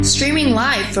Streaming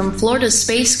live from Florida's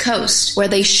Space Coast, where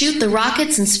they shoot the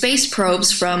rockets and space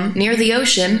probes from near the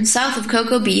ocean, south of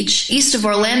Cocoa Beach, east of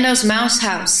Orlando's Mouse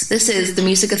House. This is the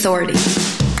Music Authority.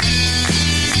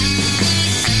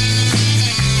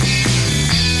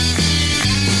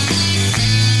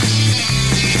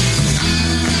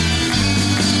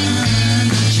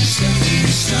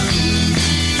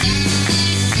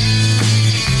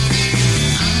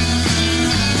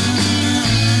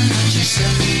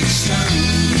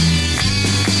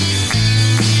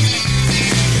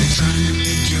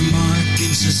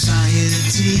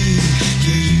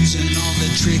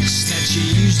 Tricks that you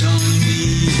used on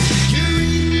me. You're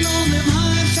reading all them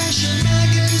high fashion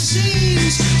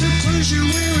magazines. The clothes you're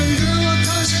wearing, girl, are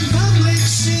causing public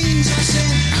scenes. I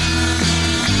said,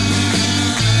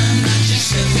 I'm not your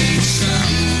stepping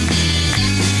stone.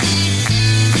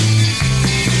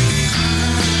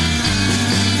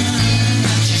 I'm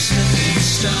not your stepping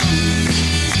stone.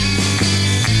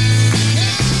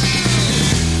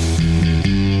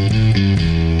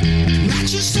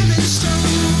 Not your stepping stone.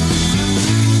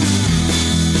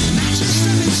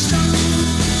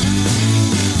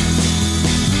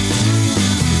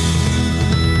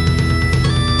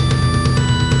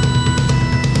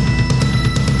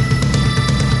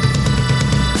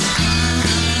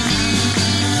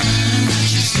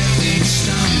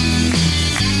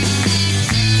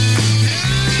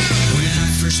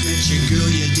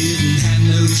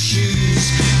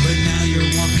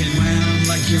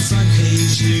 Your front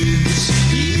page news.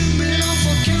 You've been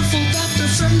awful careful about the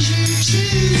friends you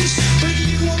choose, but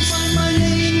you won't find my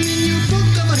name in your book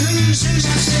of who's. I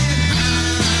said,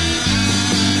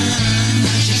 I'm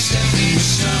not your stepping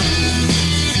stone.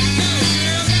 No,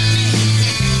 girl,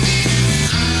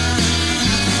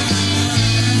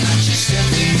 I'm not your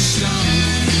stepping stone.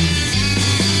 No,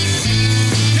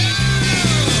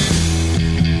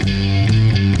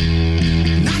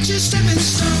 not your stepping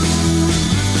stone.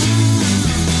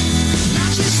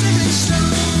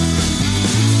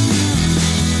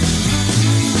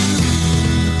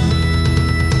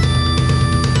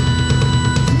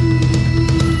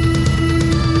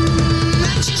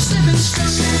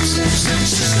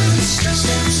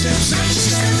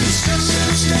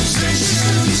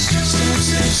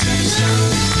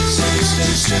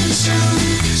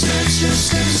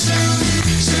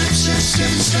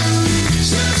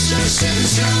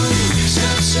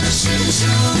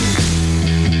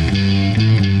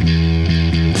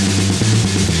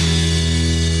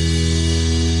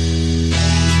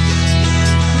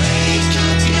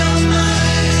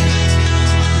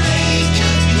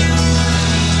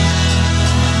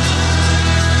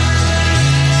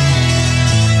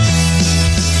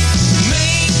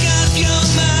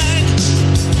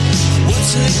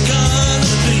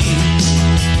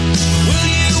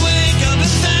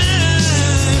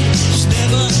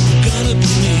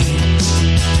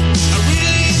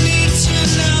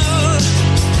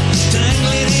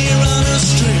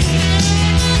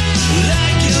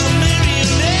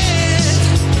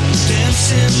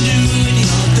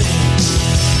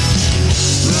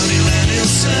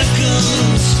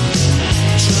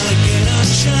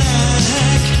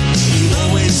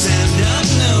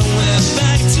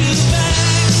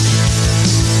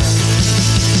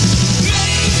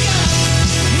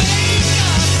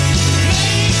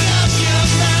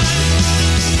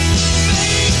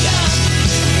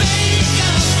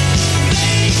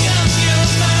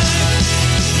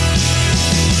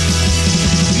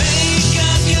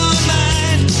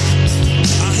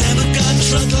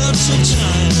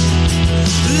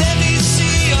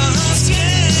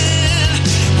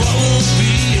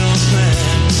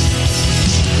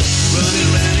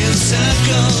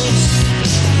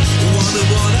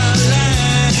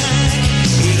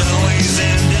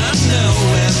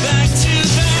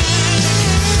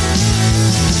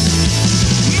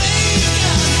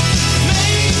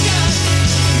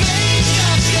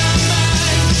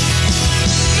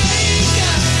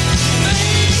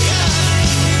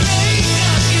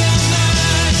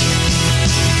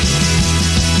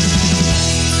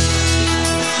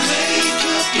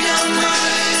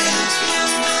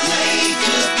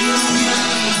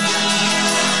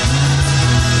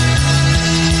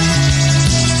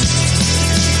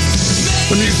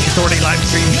 Authority live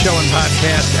stream show and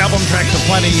podcast. Album Tracks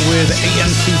Aplenty with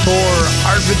ANC4,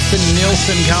 Arvidsson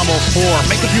Nilsson Combo 4,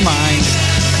 Make Up Your Mind,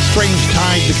 Strange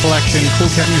Tide, The Collection,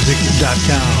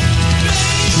 CoolCatMusic.com.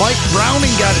 Mike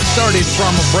Browning got it started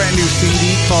from a brand new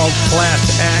CD called Class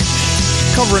Act,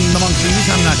 covering the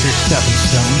Monkees, I'm Not Your Stepping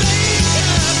Stone.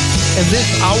 And this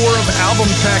hour of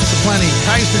Album Tracks Aplenty,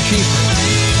 Kaiser Chiefs,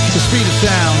 The Speed of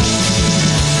Sound,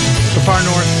 the Far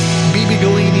North, BB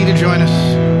Galini to join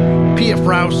us. P.F.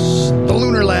 Rouse, The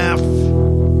Lunar Laugh.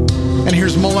 And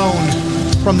here's Malone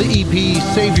from the EP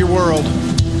Save Your World.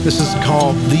 This is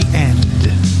called The End.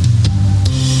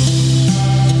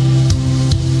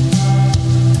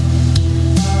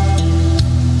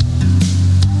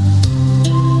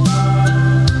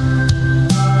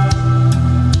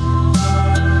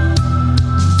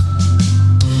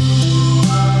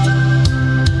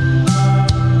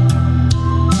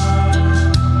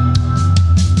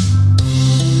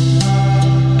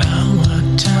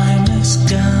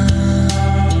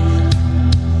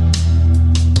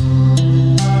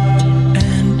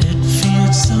 And it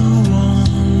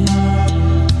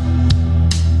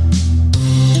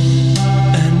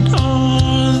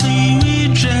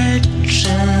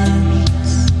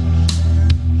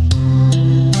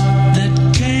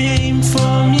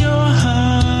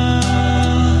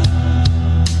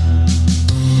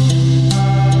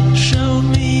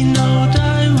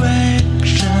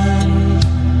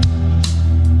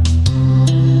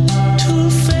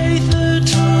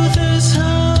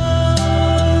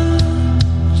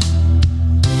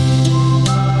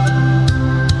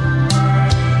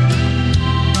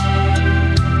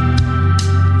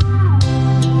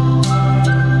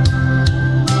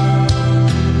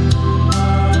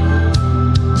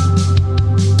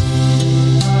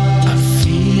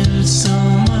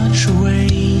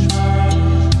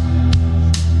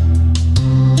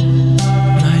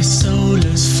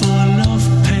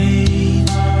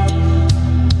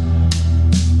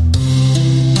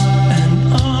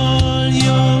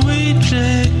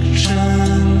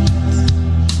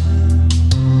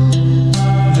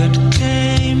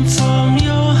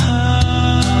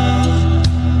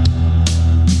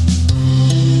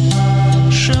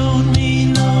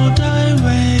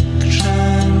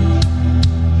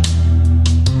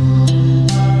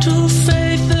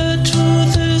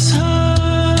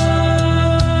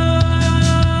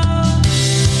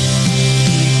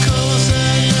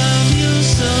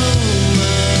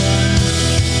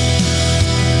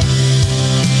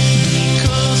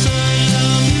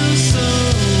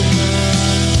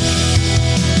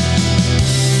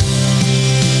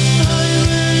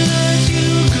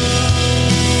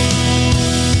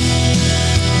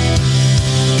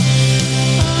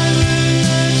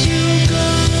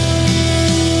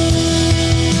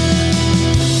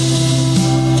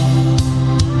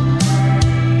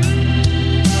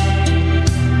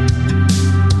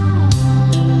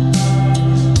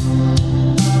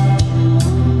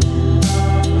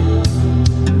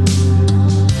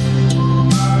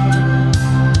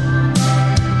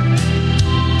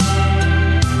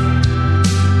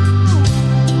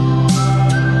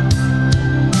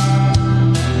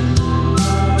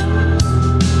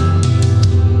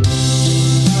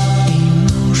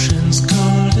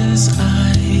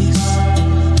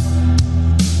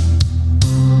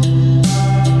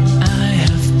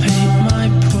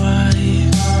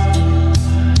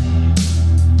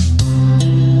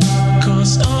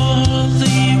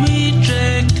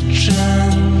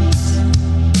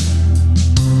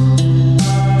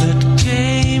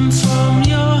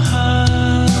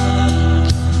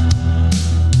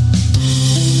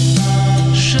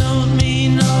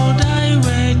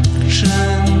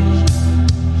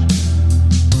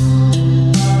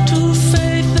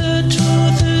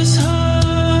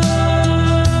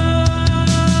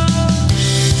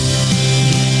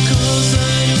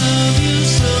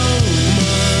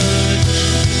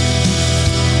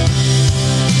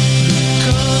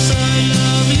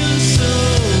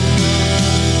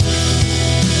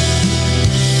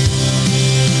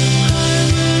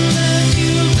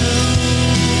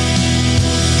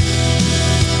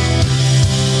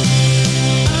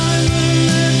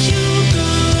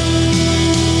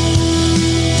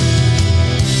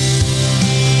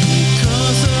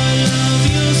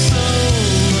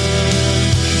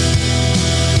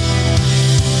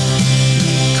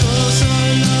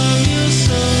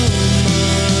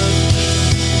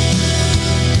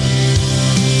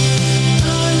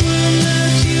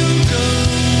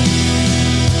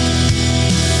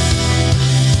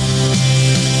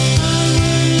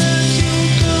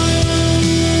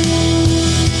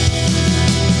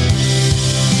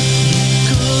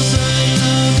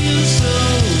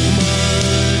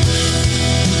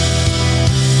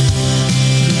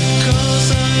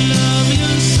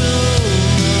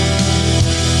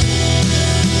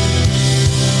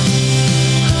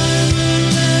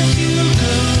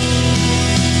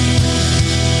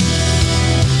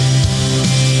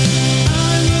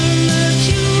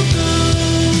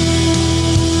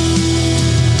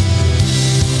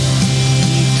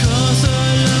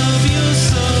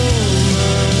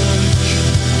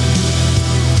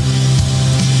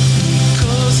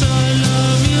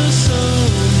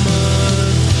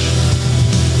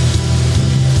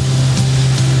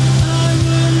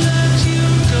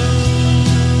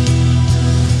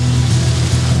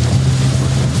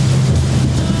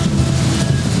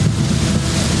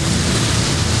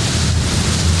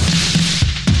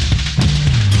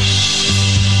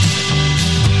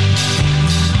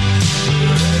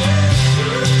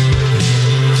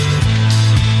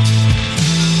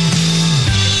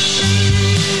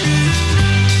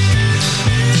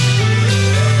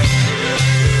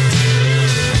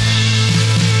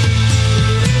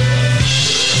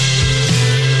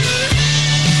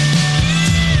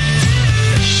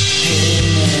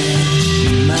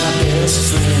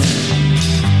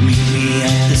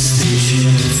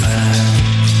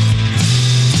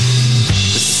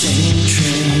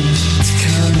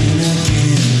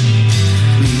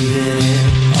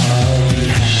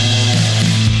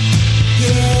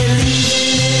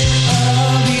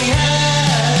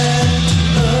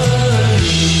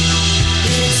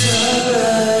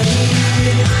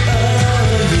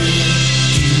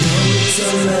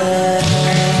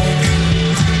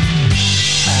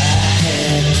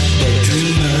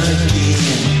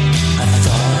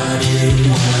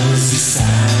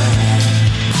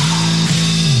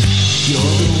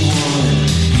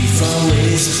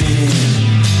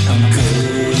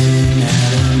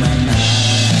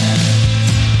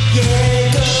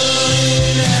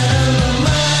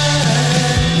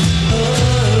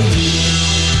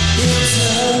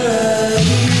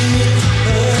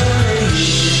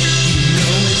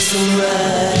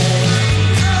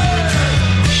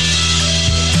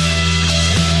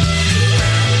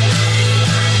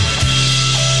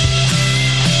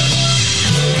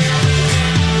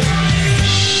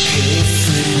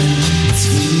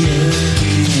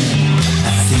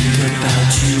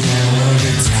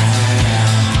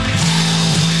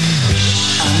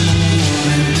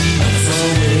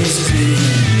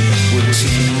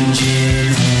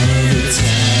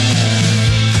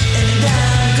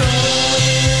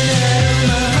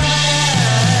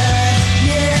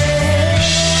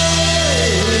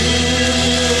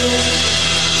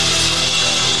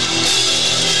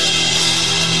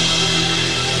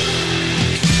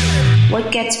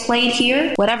played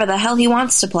here, whatever the hell he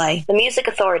wants to play. The Music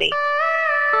Authority.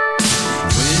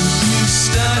 When you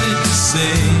started to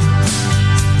say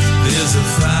there's a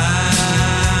fire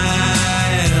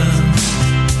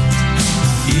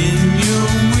in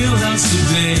your wheelhouse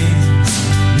today,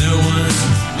 no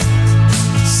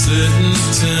uncertain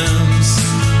terms,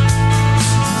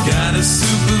 got a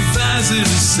supervisor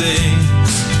to say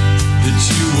that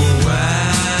you were wiser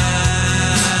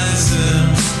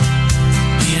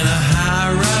in a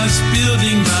high-rise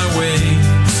building by way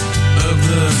of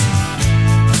the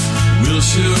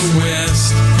Wilshire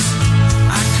West.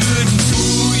 I couldn't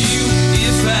fool you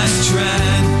if I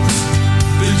tried,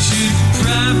 but you'd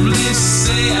probably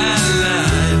say I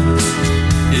lied.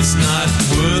 It's not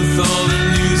worth all the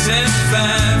news at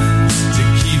 5 to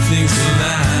keep things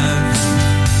alive.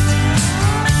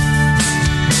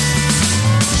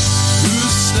 Who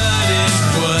started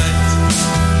what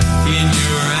in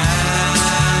your eyes?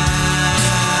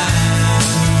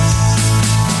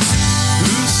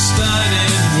 Who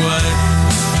started what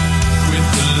with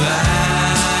the lies?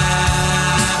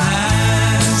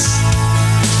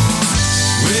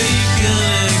 Where you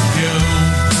gonna go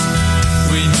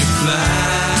when you fly?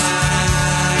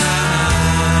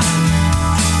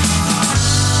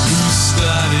 Who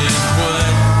started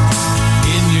what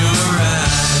in your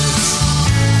eyes?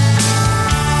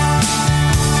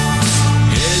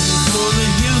 Heading for the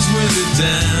hills with a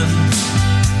dime,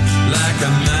 like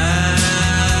a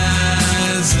miser.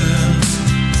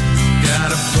 Got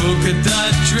a polka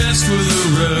dot dress for the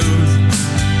road,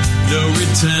 no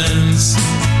returns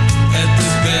at the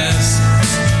best.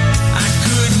 I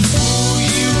couldn't fool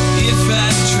you if I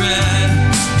tried,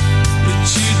 but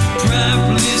you'd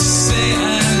probably say I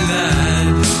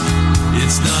lied.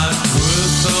 It's not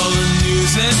worth all the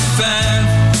news at 5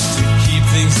 to keep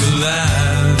things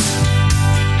alive.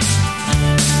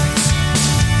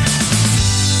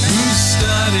 Who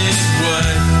started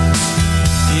what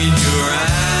in your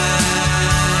eyes?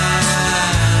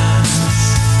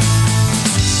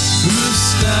 Who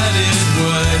started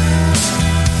what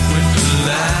with the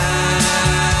lies?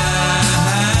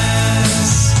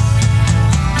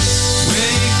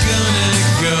 Where you gonna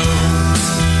go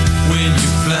when you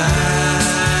fly?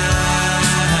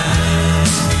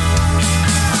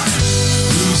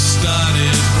 Who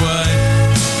started what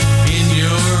in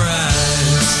your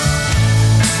eyes?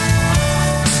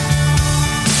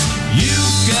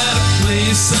 You've got a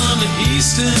place on the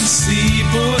eastern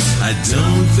seaboard I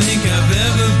don't think I've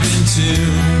ever been to.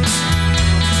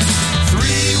 3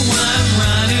 wine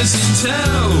riders in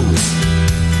tow,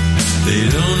 they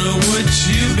don't know what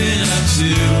you've been up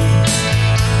to.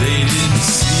 They didn't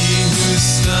see who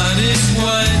started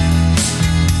what,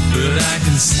 but I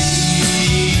can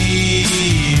see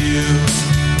you.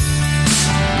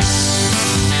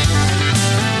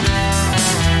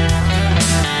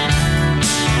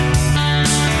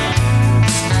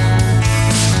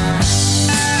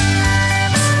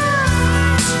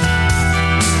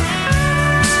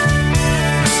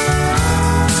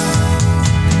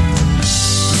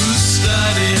 Who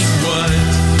started what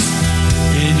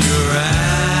in your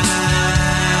eyes?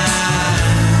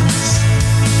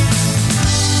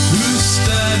 Who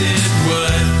started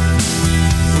what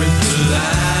with the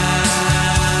lies?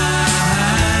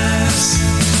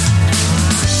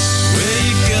 Where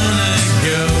you gonna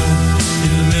go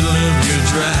in the middle of your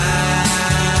drive?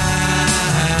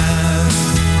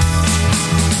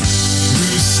 Who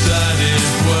started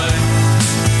what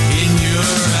in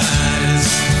your eyes?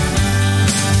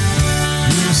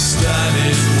 Who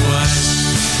started what?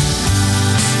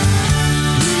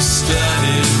 Who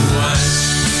started what?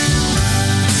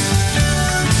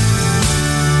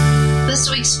 This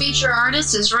week's feature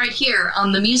artist is right here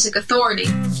on The Music Authority.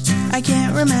 I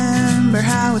can't remember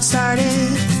how it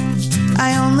started.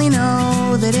 I only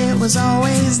know that it was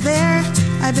always there.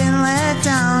 I've been let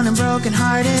down and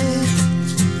brokenhearted,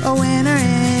 a winner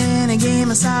in a game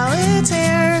of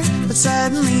solitaire. But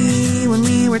suddenly when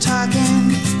we were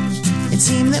talking, it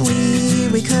seemed that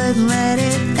we couldn't let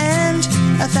it end.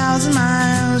 1,000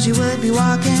 miles you would be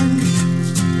walking,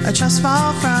 a trust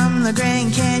fall from the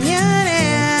Grand Canyon,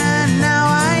 and now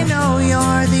I know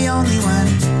you're the only one.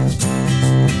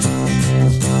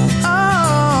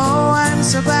 Oh, I'm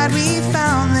so glad we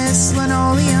found this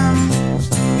linoleum.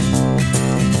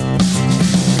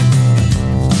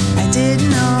 I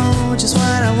didn't know just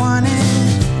what I wanted.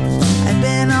 I've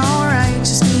been alright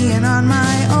just being on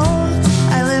my own.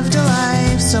 I lived a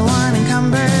life so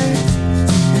unencumbered,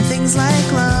 and things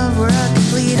like love were a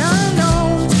complete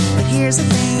unknown. But here's the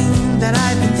thing that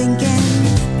I've been thinking,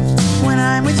 when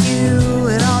I'm with you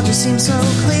it all just seems so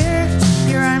clear.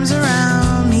 Your arms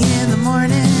around me in the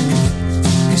morning,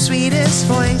 your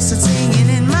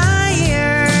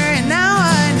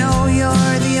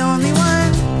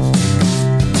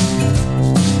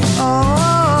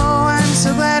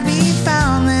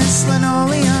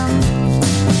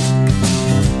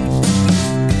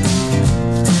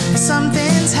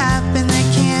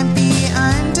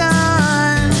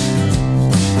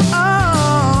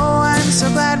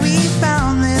we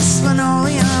found this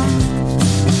linoleum.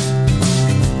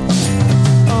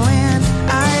 Oh, and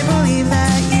I believe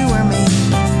that you were made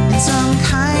in some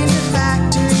kind of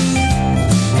factory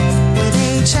with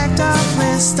a checked off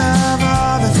list of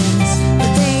all the things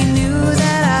that they knew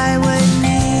that I would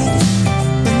need.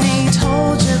 Then they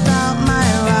told you about my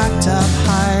locked up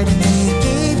heart and they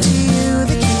gave to you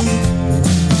the key.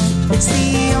 It's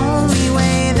the only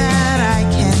way that I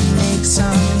can make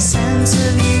some sense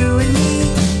of you and me.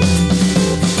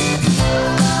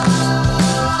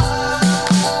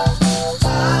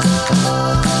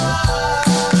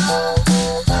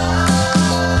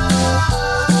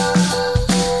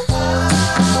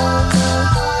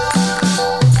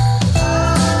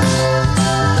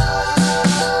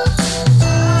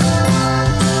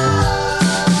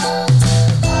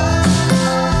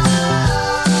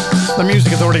 The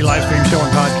Music Authority live stream show and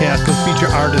podcast will feature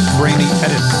artist Brainy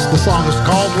Edis. The song is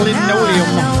called Linoleum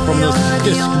from the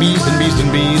disc Bees and Bees and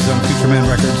Bees on Future Man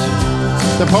Records.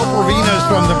 The Pope Ravina is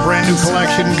from the brand new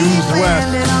collection Goons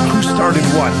West. Who Started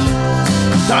What?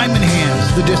 Diamond Hands.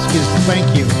 The disc is Thank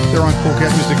You. They're on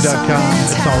CoolCatMusic.com.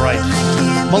 It's alright.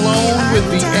 Malone with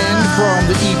The End from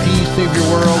the EP Save Your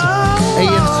World.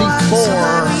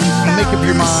 ANC4. Make Up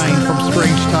Your Mind from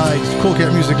Strange Tides.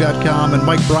 CoolCatMusic.com. And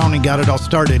Mike Browning got it all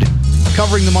started.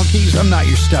 Covering the Monkees, I'm Not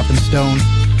Your Stepping Stone,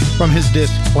 from his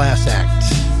disc Class Act.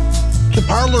 The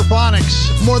Parlor Phonics,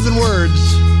 More Than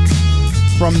Words,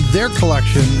 from their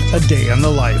collection A Day in the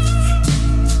Life.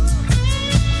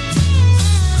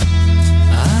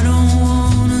 I don't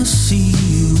wanna see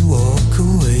you walk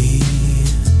away.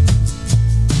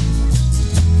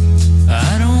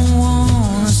 I don't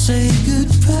wanna say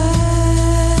goodbye.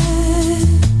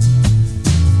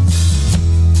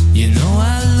 You know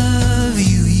I love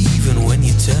you even when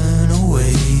you turn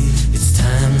away. It's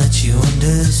time that you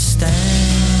understand.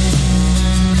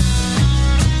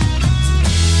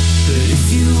 But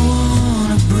if you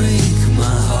wanna break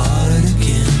my heart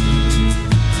again,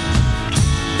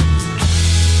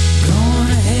 go on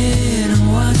ahead and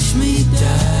watch me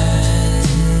die.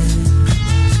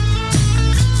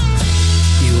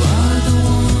 You are the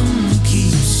one who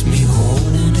keeps me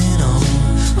holding on.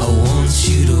 I want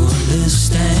you to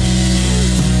understand.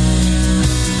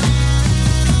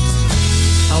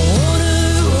 I wanna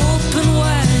open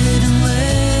wide and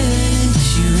let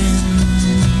you in.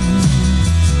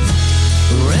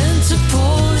 Rent a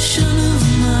portion of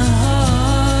my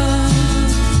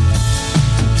heart.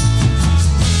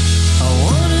 I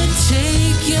wanna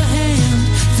take your hand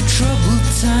through troubled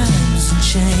times and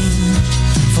change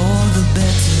for the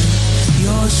better.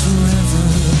 Yours forever.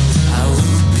 I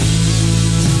will be.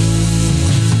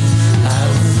 I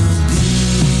will be.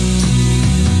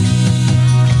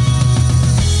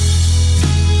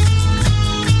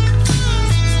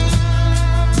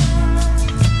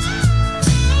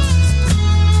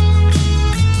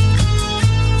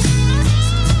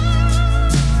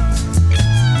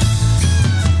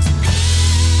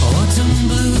 Autumn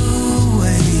blew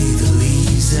away the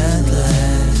leaves at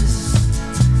last.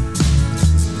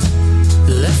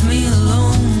 Left me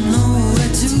alone,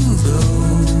 nowhere to go.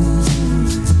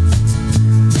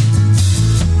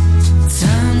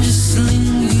 Time just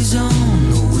lingers on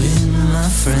the wind, my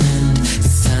friend.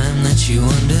 It's time that you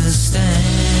understand.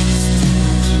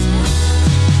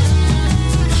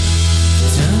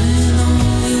 Turning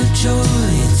all your joy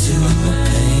into a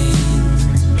pain.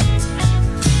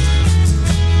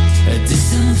 A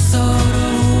distant thought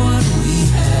of what we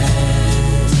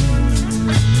had.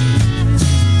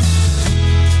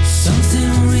 Something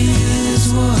real is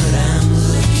what I'm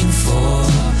looking for.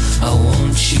 I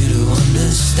want you to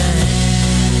understand.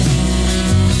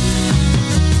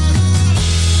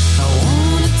 I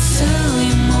wanna tell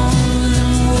you more than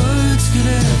words could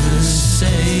ever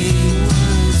say.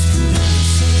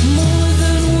 More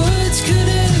than words could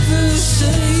ever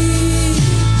say.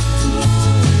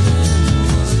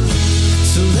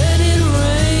 So let it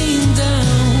rain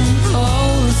down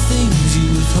all the things you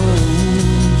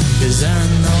withhold. 'Cause I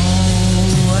know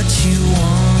what you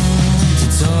want.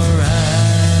 It's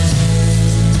alright.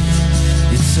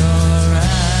 It's alright.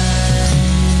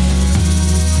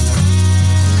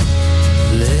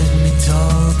 Let me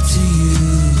talk to you.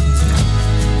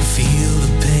 Feel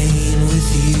the pain with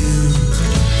you.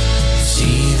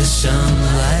 See the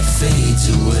sunlight fades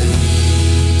away.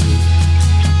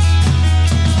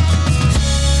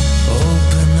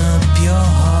 Open up your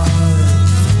heart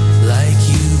like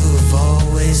you have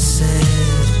always said.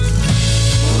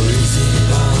 Or is it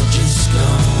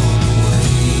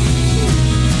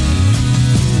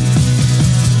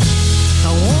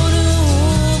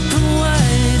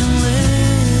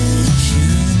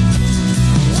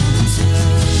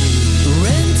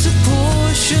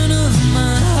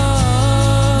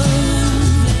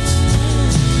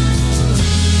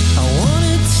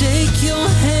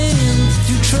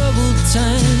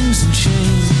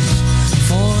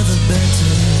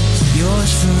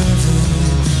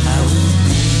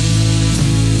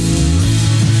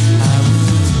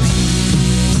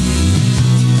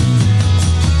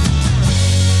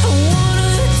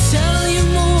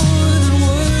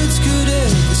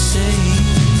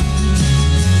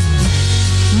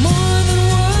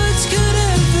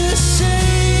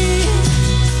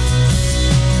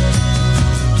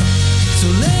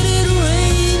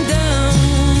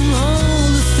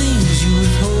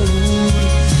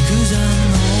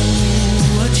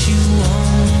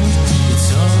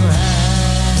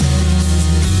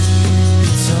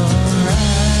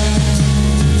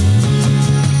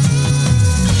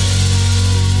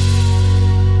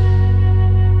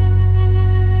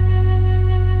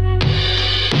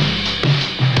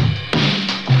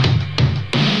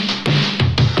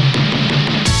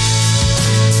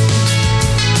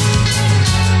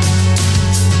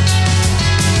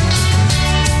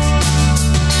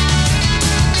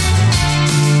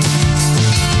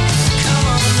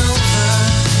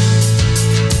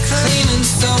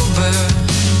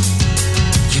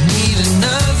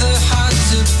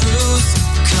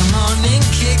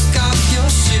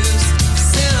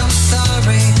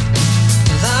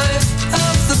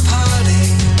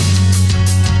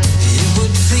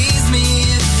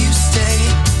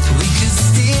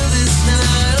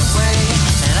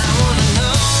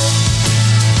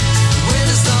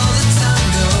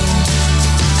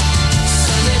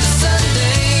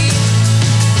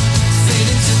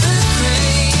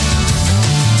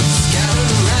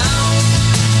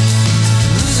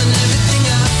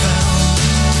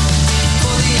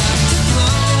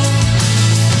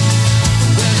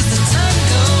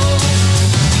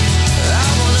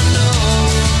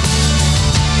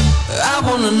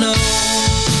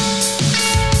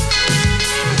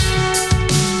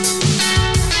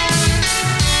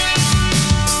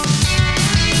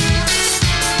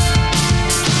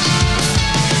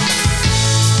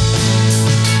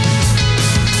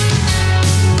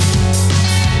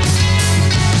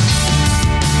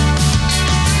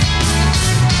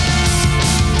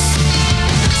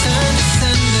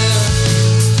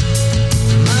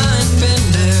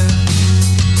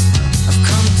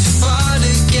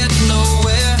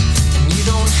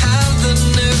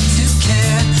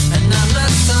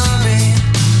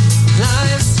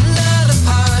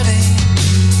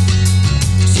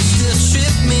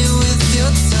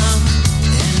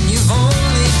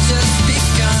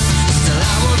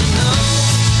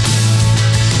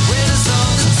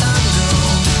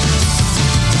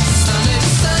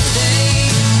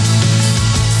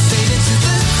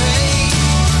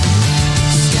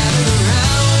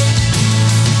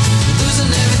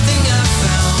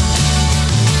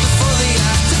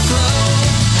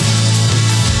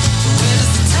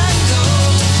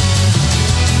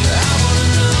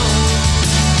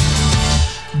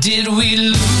Did we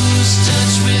lose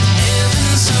touch with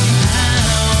heaven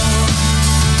somehow?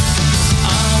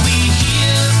 Are we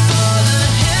here for the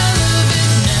hell of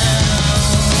it now?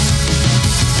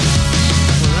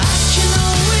 Well, I can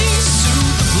always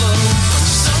soothe the blow from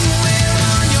somewhere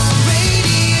on your radio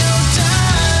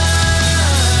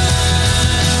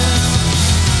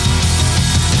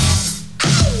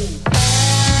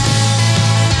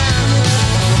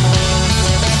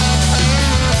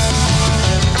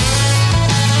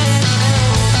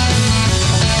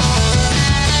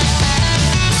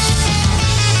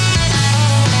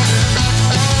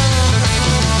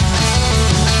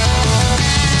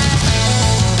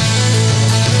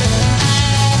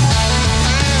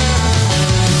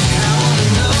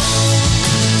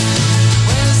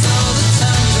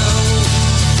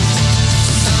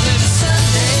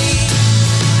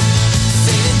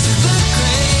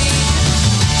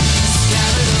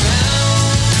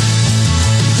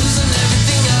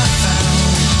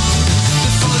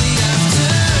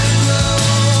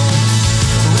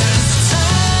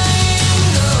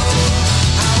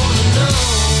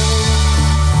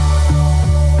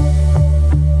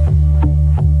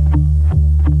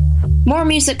More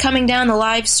music coming down the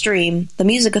live stream. The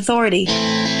Music Authority.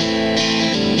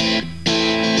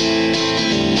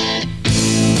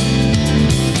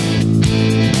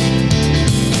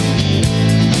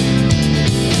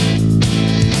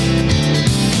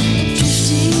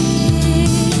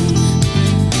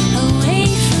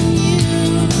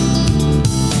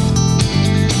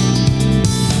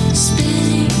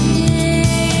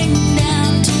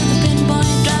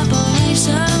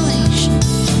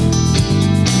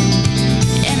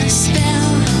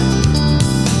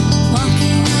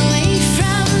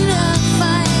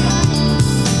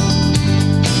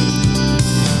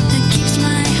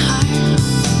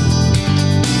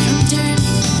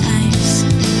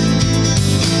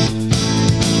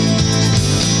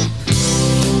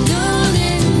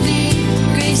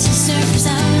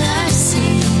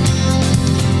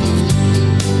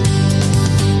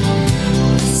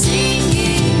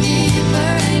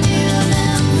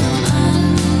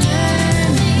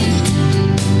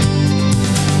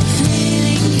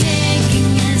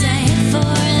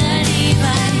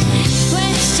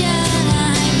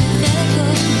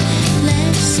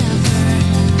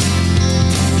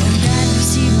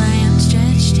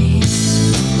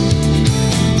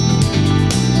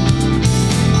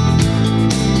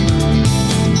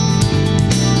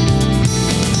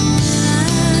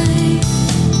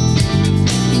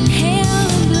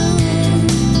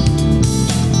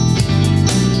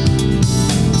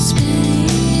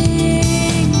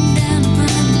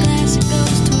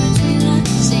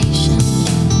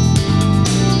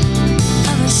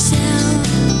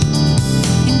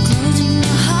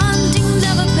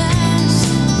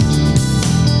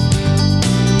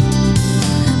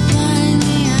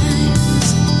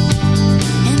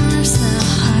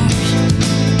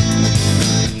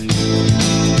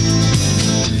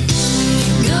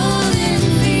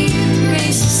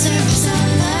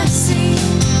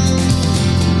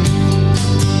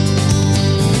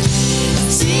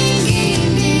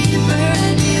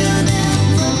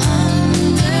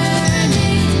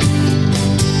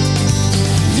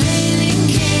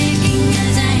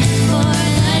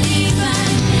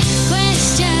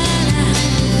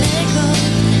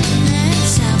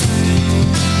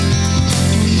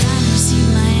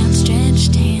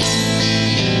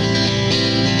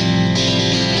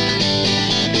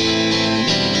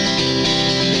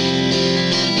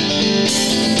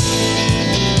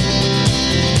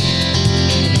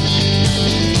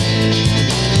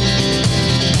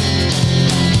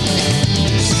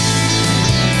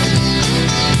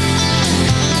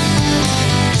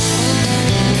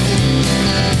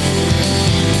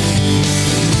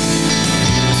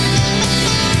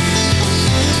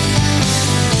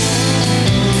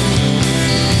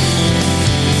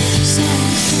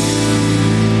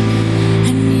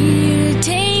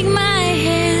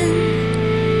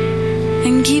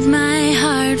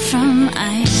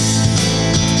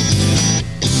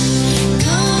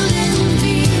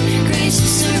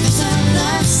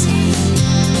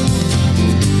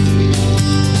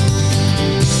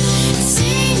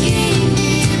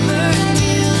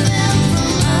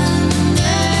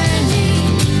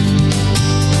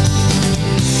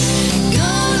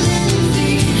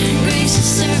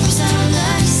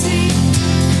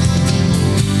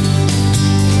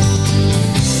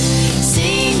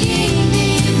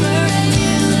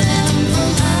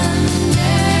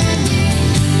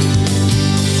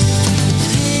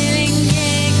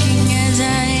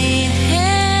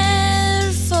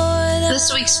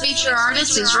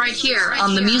 Tracks is right here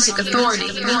on the Music Authority.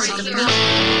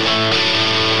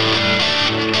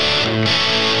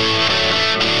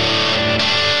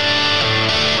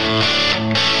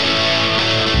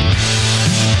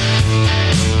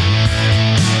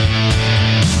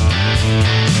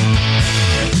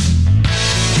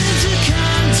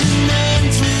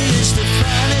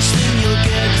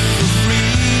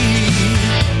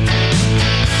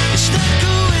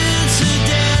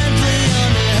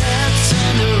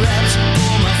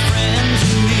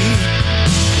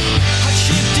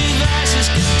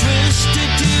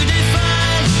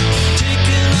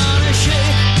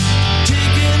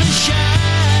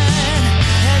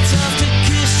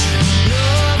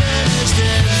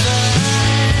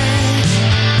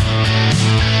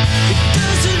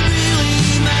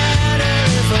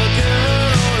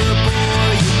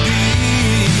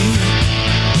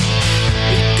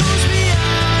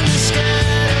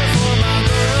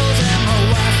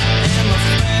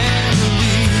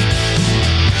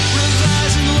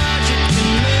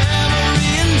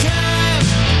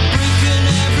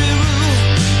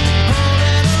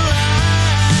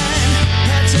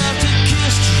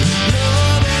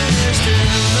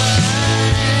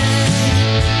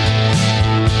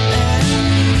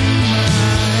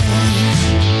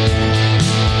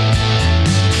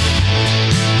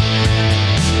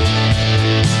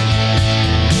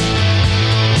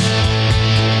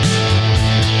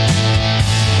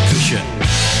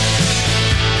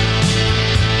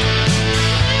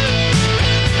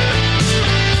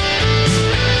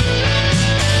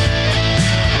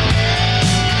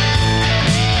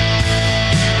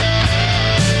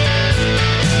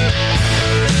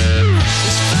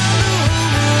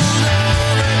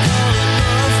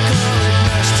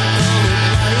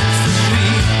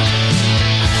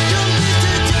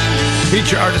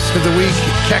 Feature Artist of the Week,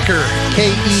 Kekker,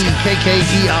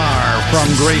 K-E-K-K-E-R, from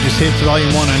Greatest Hits,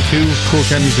 Volume 1 and 2,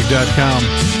 CoolCatMusic.com.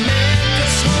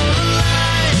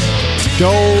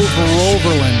 Dove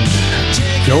Roverland.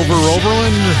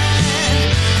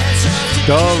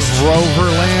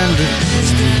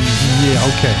 Yeah,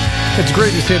 okay. It's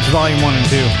Greatest Hits, Volume 1 and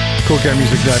 2,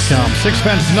 CoolCatMusic.com.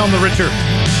 Sixpence None the Richer.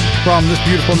 From this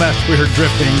beautiful mess, we heard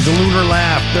Drifting, The Lunar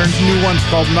Laugh. Their new one's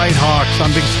called Nighthawks on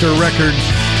Big Stir Records.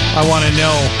 I Want to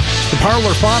Know. The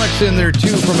Parlor Phonics in there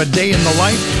too, from A Day in the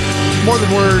Life. More Than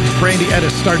Words, Brandy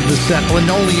Edis started the set.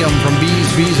 Linoleum from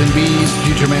Bees and Bees,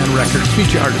 Future Man Records,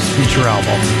 Feature Artist, Feature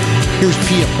Album. Here's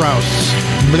Pia Kraus.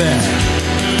 Bleh.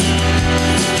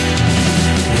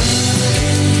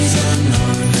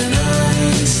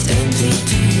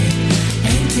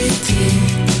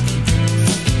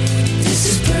 This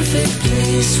is perfect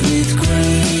place with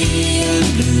gray and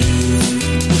blue.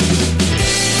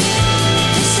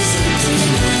 This is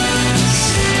emptiness,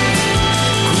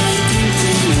 great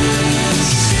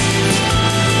emptiness.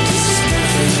 This is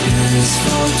perfect place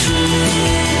for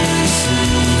dreams.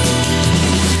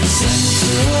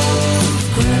 Center of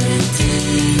gravity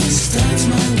stands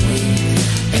my way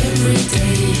every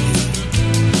day.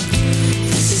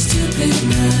 This is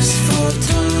stupidness for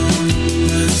time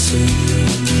to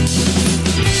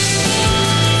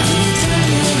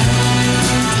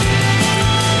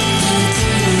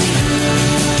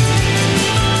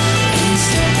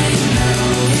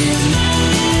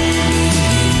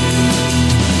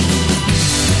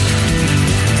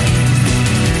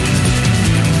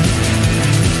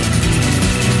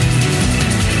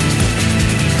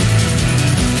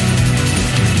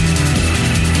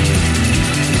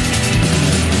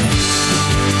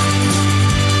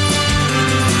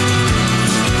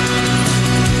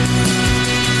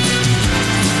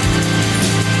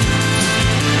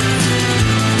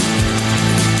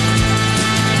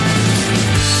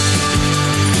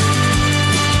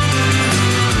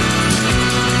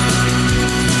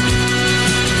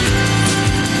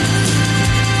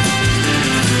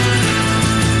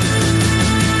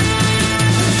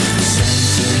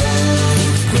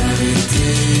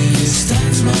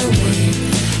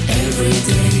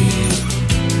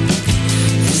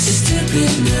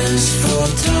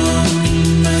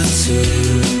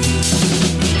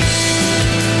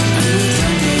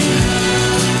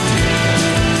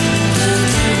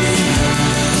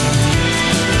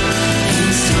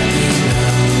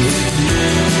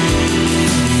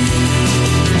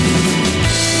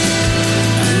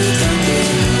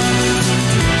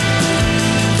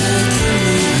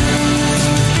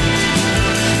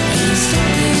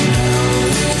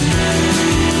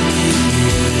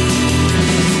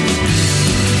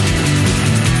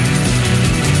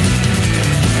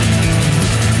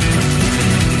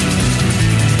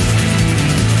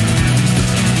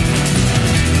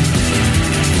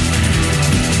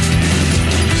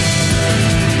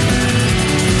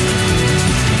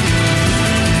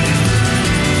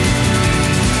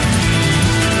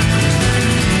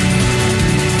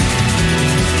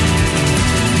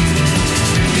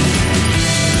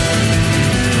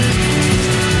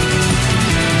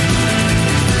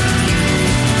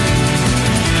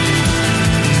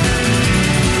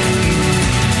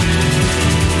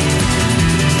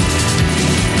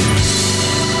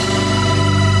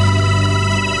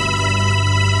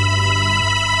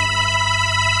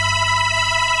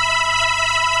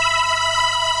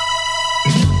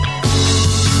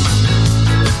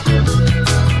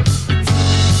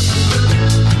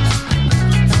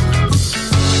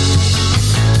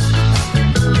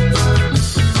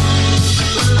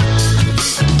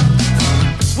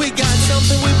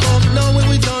we both know it,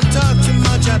 we don't talk too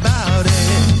much about it.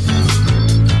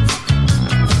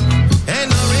 And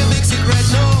no real big secret,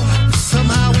 no,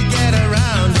 somehow we get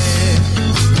around it.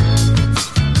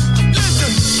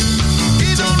 Listen,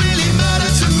 it don't really matter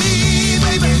to me,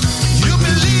 baby. You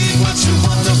believe what you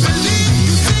want to believe.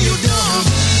 You say you don't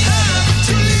have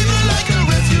to live like a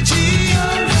refugee.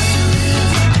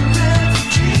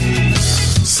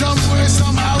 Somewhere,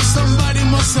 somehow, somebody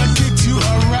must have kicked you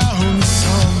around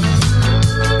some.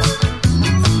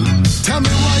 Tell me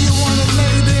why you wanna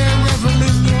lay there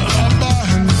reveling your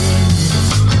abandon.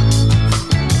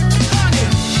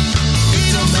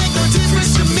 It don't make no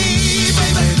difference to me,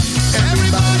 baby.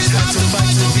 Everybody's got to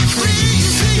fight to be free. You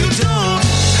say you don't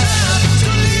have to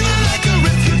live like a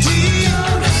refugee.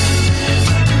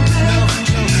 No,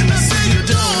 I say you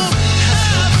don't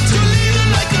have to live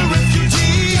like a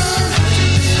refugee.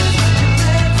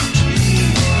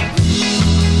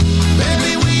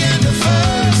 Baby, we ain't the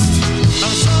first.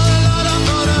 I'm sure a lot of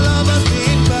other lovers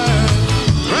been burned.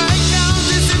 Right now,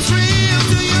 this is real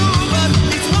to you, but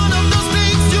it's one of those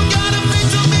things you gotta feel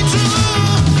to be true.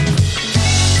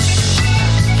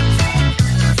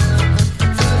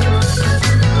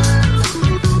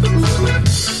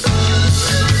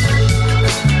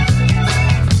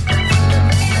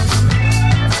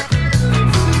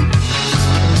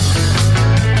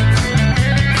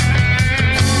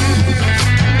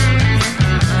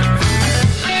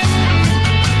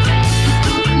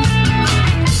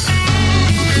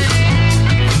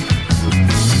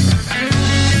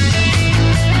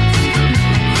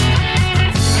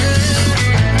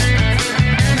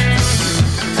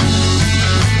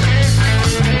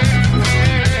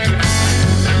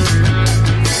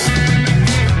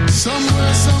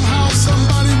 Somewhere, somehow,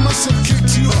 somebody must have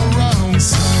kicked you around,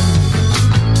 son.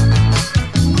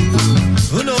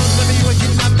 Who knows, maybe you were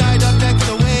kidnapped, died up, taken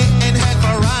away, and had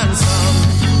for ransom.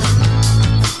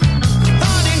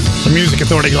 Honey, The Music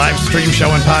Authority live stream show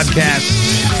and podcast.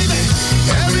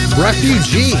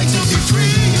 Refugee.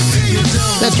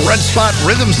 That's Red Spot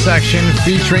Rhythm Section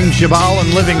featuring Jabal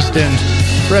and Livingston.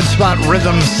 Red Spot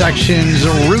Rhythm Section's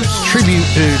Roots tribute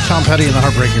to Tom Petty and the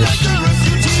Heartbreakers.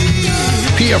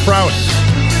 Pia Fraus.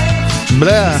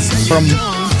 Blah from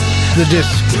the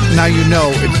disc. Now You Know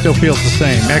It Still Feels the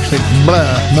Same. Actually,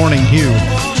 Blah, Morning Hue.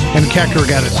 And Cactor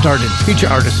got it started. Feature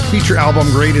artist, feature album,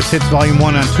 Greatest Hits Volume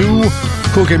 1 and 2.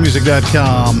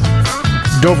 CoolCatMusic.com.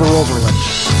 Dover Overland.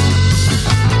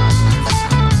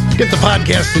 Get the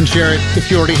podcast and share it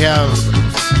if you already have.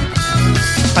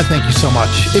 I thank you so much.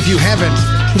 If you haven't,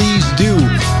 please do.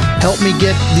 Help me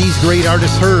get these great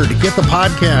artists heard. Get the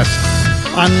podcast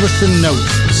on Listen Note,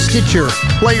 Stitcher,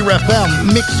 Player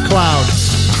FM, Mixcloud,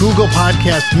 Google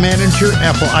Podcast Manager,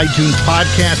 Apple iTunes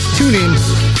Podcast, TuneIn,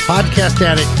 Podcast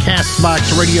Addict,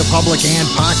 Castbox, Radio Public, and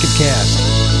Pocket Cast.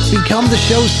 Become the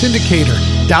show's syndicator.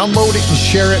 Download it and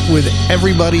share it with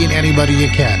everybody and anybody you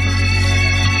can.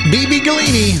 BB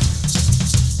Galini.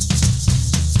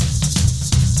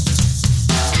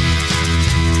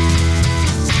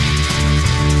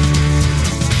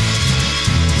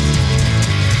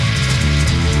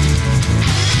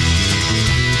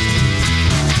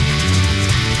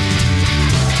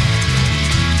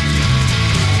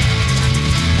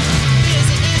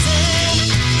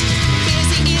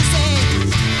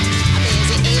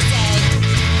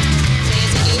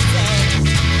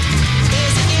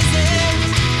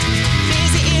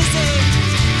 Easy, easy.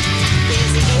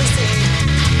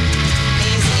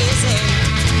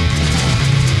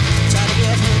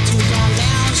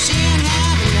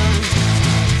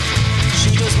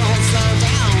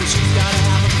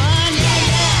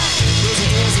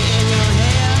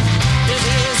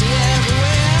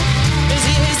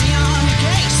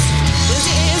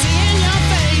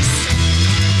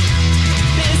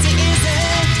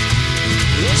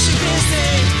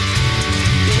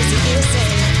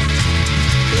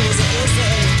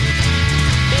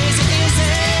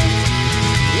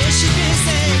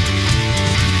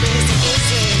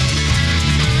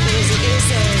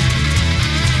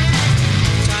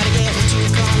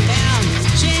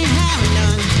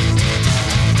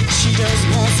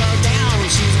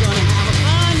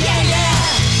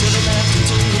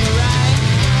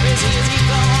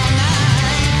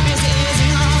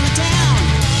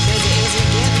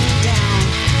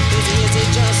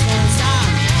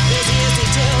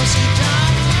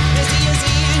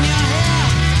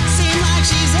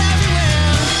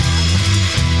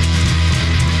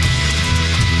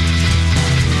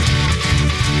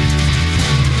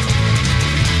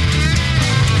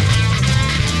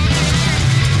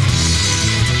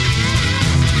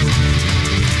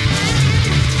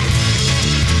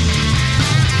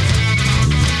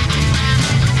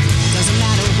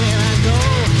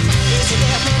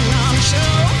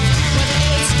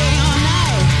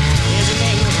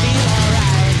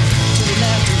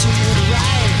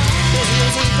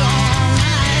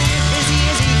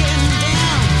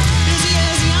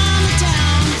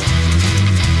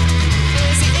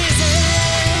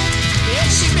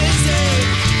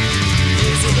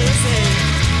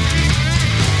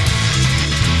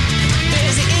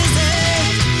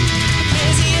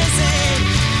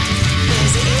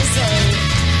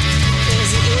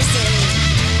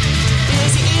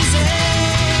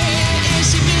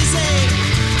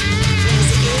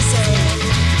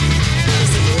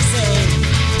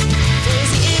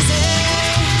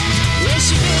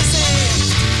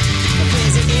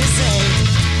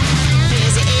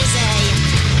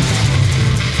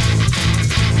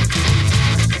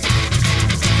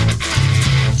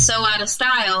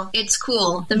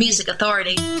 cool. The Music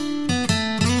Authority.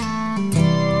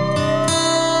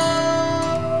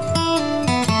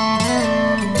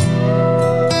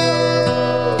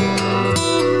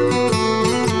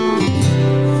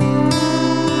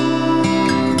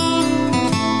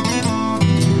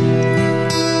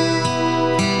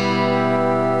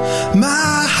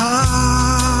 My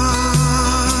heart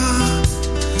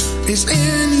is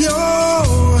in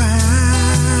your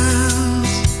hands.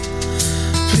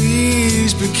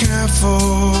 Please be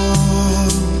careful.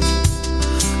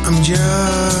 I'm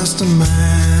just a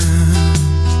man.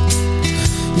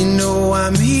 You know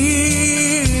I'm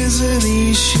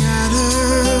easily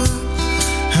shattered.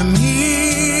 I'm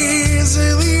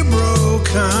easily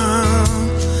broken.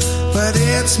 But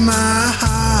it's my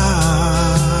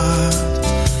heart.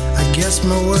 I guess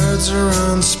my words are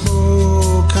unspoken.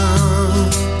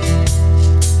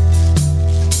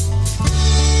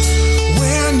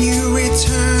 When you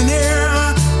return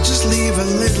here, just leave a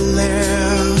little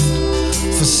left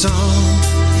for someone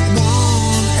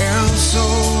else.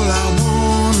 All I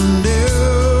wanna do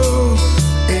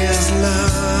is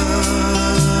love.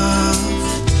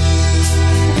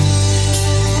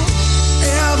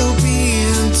 It'll be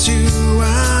into, I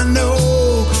know,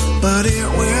 but it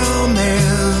will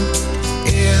mend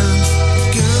in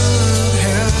good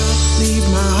health. Leave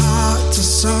my heart to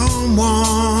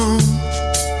someone,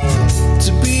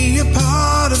 to be a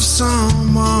part of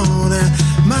someone. And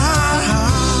my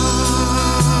heart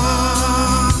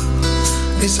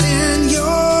is in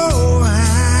your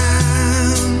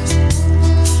hands,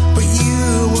 but you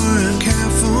weren't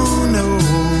careful, no.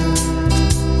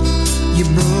 You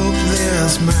broke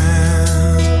this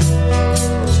man.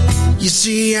 You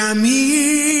see, I'm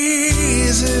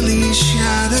easily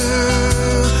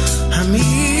shattered. I'm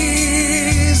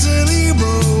easily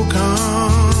broken.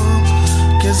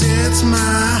 'Cause it's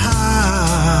my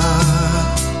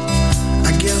heart.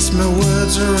 I guess my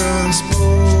words are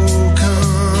unspoken.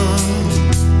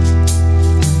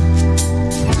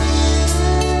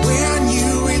 When you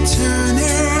return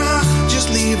here, just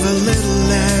leave a little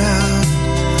left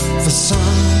for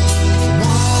someone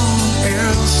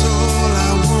else. All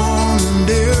I wanna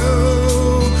do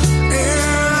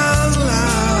is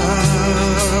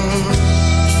love.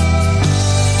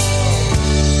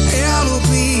 It'll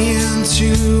be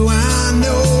into, I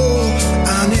know,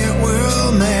 and it will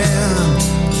mend.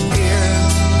 It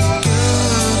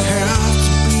could have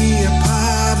to be a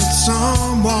part of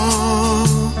someone.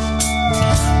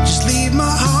 Just leave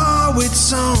my heart with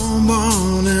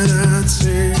someone, and I'd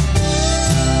say,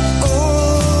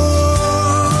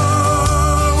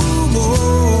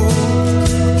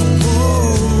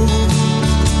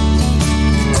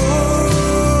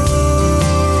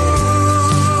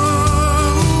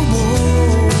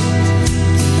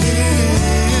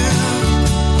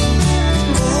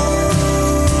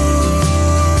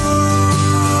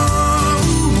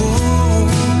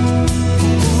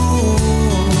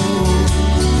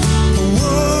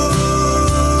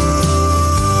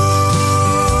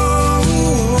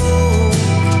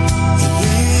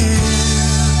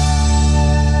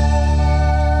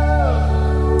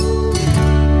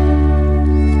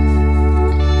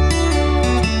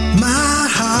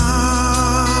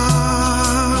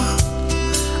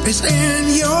 it's in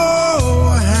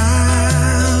your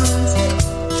hands,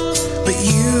 but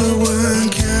you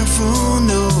weren't careful,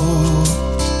 no.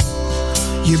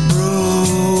 You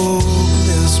broke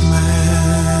this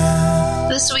man.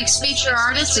 This week's feature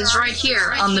artist is right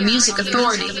here on The Music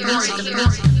Authority.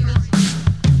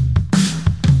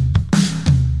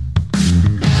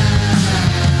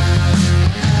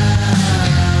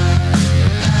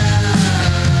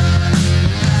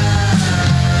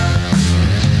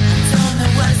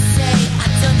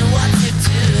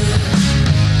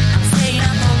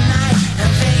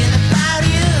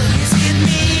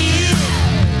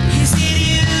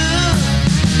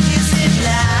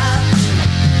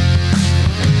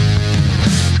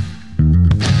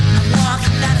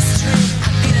 Walking down the street, I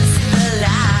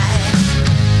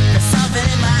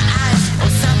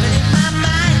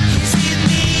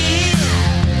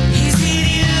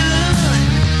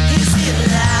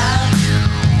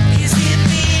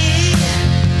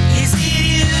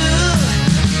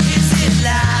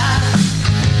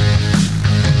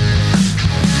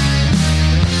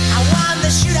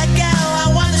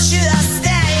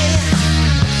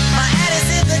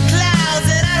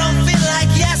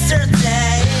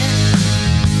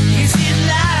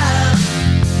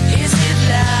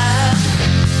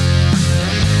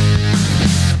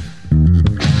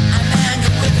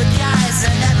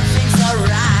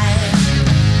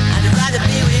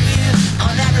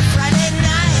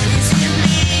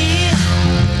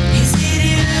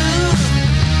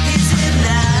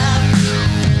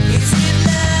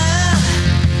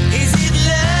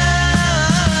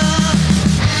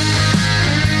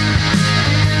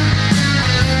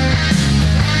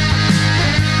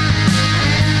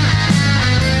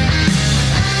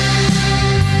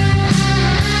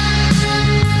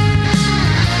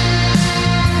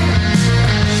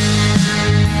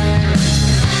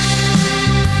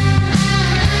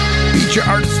Feature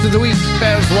Artist of the Week,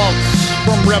 Baz Waltz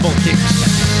from Rebel Kicks.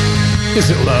 Is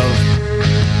It Love?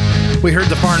 We heard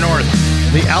The Far North.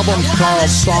 The album's called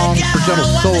Songs for Gentle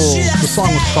Souls. The song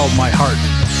was called My Heart.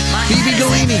 Phoebe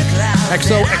Galini,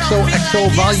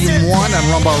 XOXOXO Volume 1 on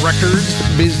Rumbar Records.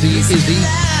 Busy Izzy.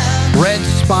 Red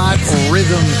Spot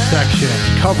Rhythm Section,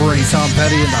 covering Tom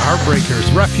Petty and the Heartbreakers.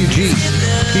 Refugee,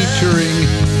 featuring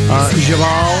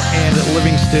Jabal and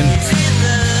Livingston.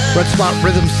 Red Spot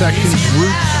Rhythm Section's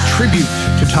Roots tribute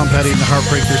to Tom Petty and the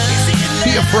Heartbreakers.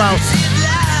 Pia Fraus,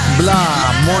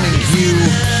 Blah, Morning View,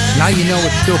 Now You Know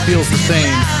It Still Feels the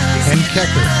Same, and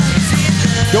Kecker.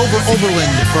 Dover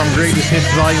Overland from Greatest Hits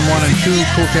Volume 1 and 2,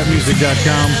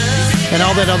 CoolCatMusic.com. And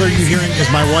all that other you're hearing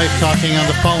is my wife talking on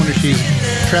the phone as she's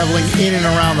traveling in and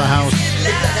around the house.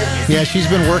 Yeah, she's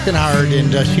been working hard,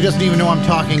 and she doesn't even know I'm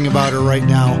talking about her right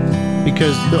now,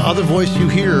 because the other voice you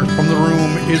hear from the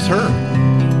room is her.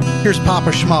 Here's Papa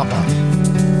Schmappa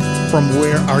from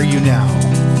Where Are You Now?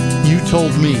 You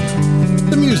Told Me,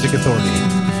 the Music Authority.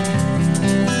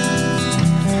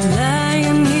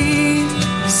 Lying here,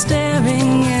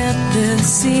 staring at the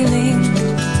ceiling,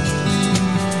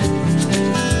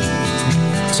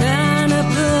 trying to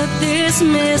put this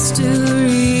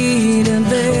mystery to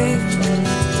bed.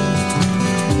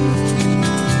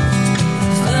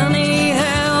 Funny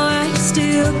how I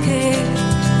still care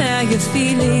how you're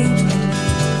feeling.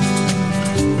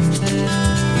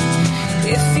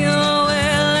 If you're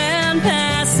well and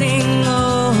passing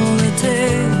all the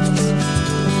tests,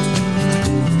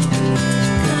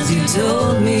 'cause you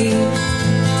told me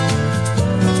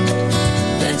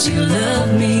that you love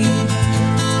me.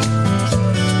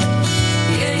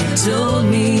 Yeah, you told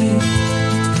me,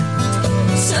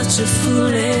 such a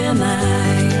fool am I.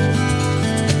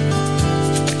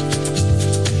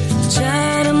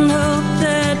 Tried and hoped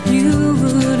that you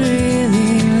would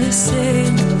really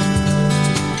listen.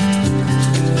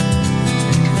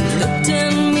 Looked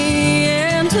at me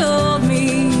and told me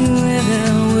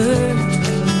without words.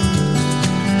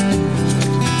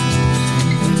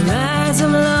 Your eyes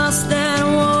have lost that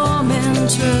warm and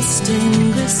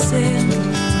trusting glisten.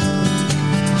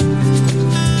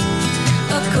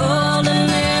 A cold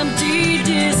and empty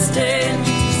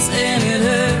distance, and it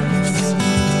hurts.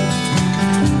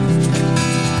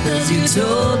 'Cause you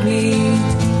told me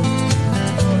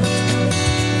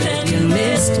that you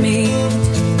missed me.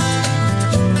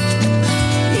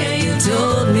 Yeah, you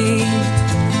told me,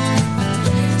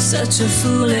 such a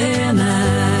fool am I.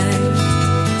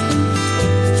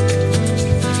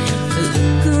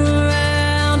 Look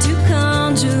around to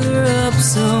conjure up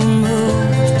some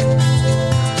hope.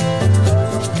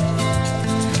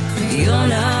 You're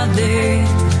not there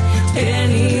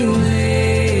anyway.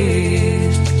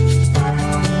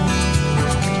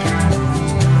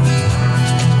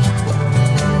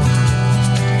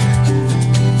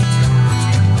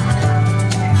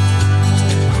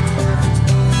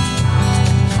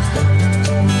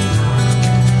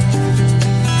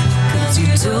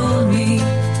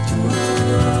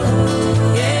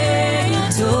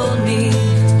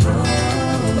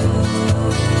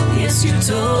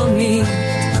 Told me,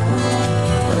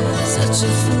 such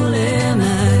a fool am I.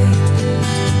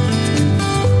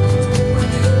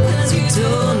 'Cause you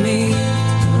told me,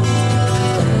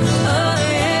 oh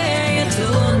yeah, you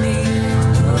told me.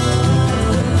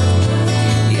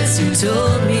 Yes, you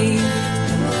told me,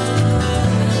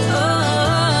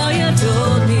 oh, you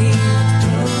told me,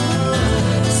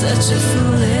 such a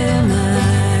fool am I.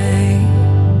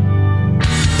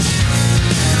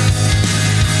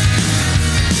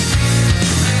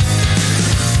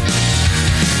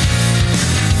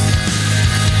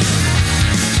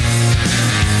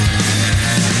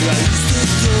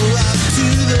 To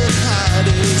the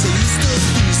parties, I used to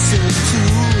be so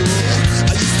cool.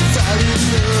 I used to fall in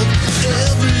love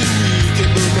every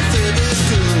weekend, but my favorite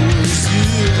girl was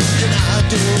you. And I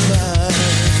don't mind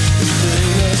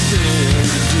anything I can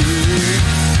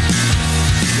do.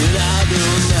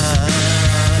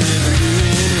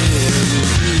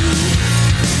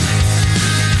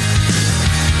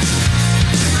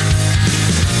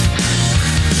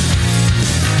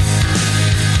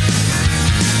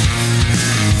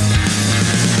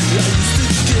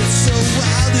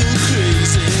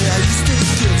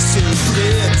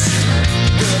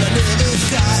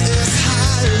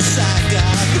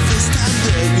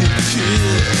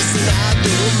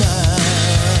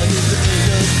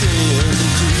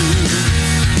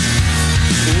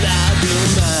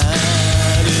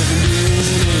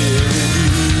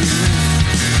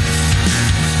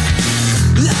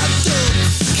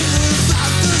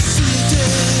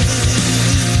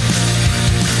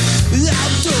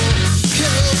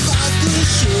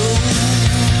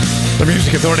 The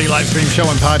Music Authority live stream show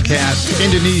and podcast,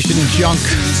 Indonesian Junk.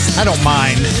 I don't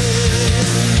mind.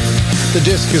 The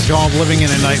disc is called Living in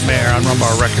a Nightmare on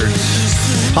Rumbar Records.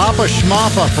 Papa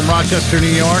Schmappa from Rochester, New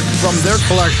York, from their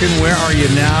collection, Where Are You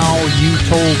Now? You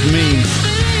Told Me.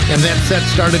 And that set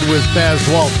started with Baz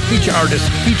Walt, feature artist,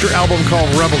 feature album called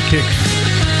Rebel Kicks.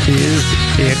 Is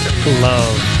It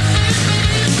Love?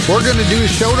 We're going to do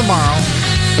a show tomorrow,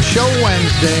 a show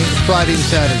Wednesday, Friday, and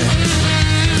Saturday.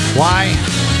 Why?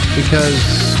 Because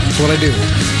it's what I do.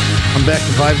 I'm back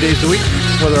to 5 days a week,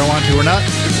 whether I want to or not.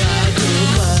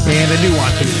 And I do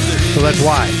want to. So that's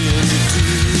why.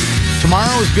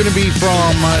 Tomorrow is going to be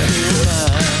from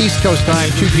East Coast time,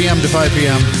 2 p.m. to 5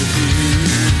 p.m.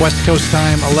 West Coast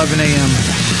time, 11 a.m.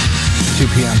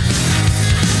 to 2 p.m.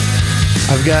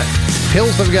 I've got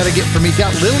pills I've got to get for me.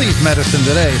 Got Lily's medicine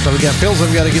today, so I've got pills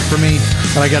I've got to get for me,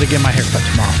 and I got to get my hair cut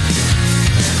tomorrow.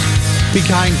 Be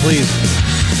kind, please.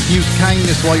 Use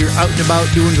kindness while you're out and about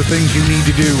doing the things you need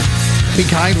to do. Be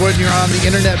kind when you're on the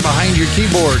internet behind your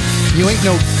keyboard. You ain't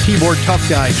no keyboard tough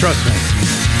guy, trust me.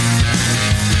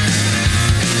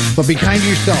 But be kind to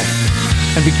yourself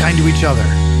and be kind to each other.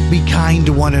 Be kind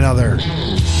to one another.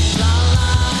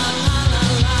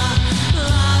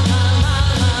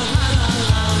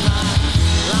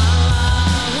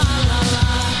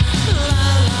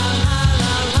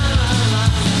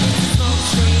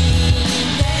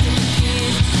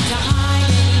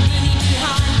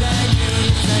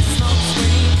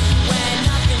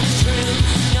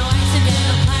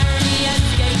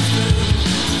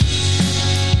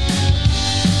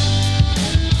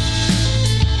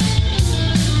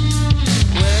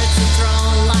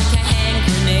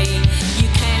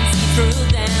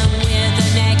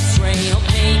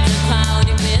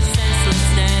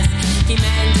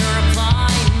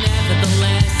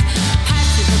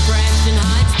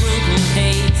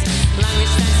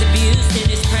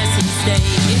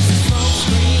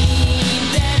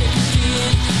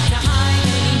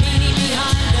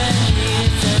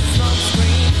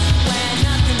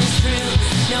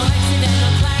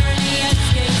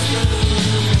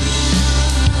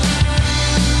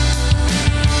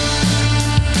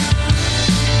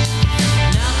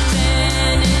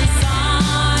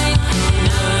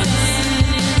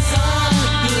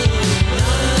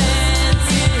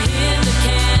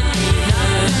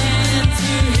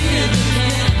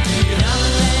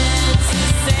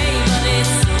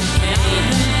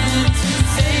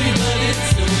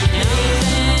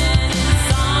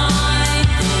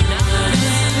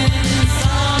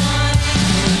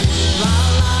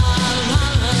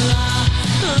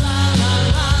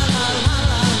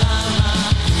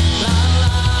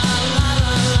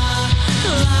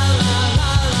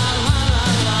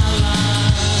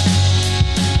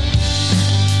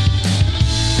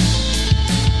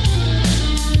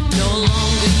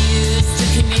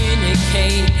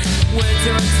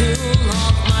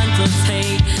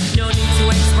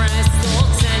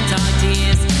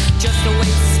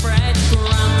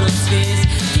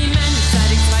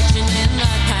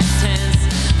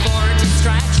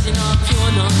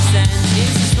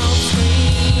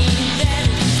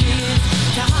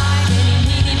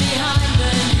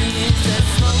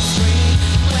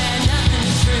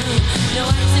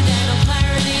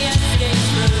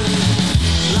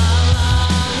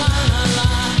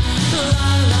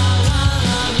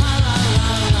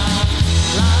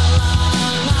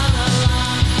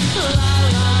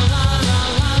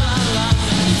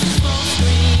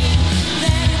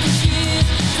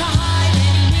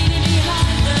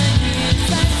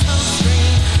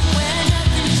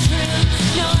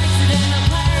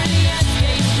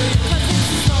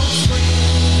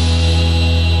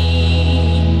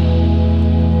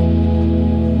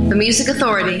 Music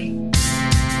Authority.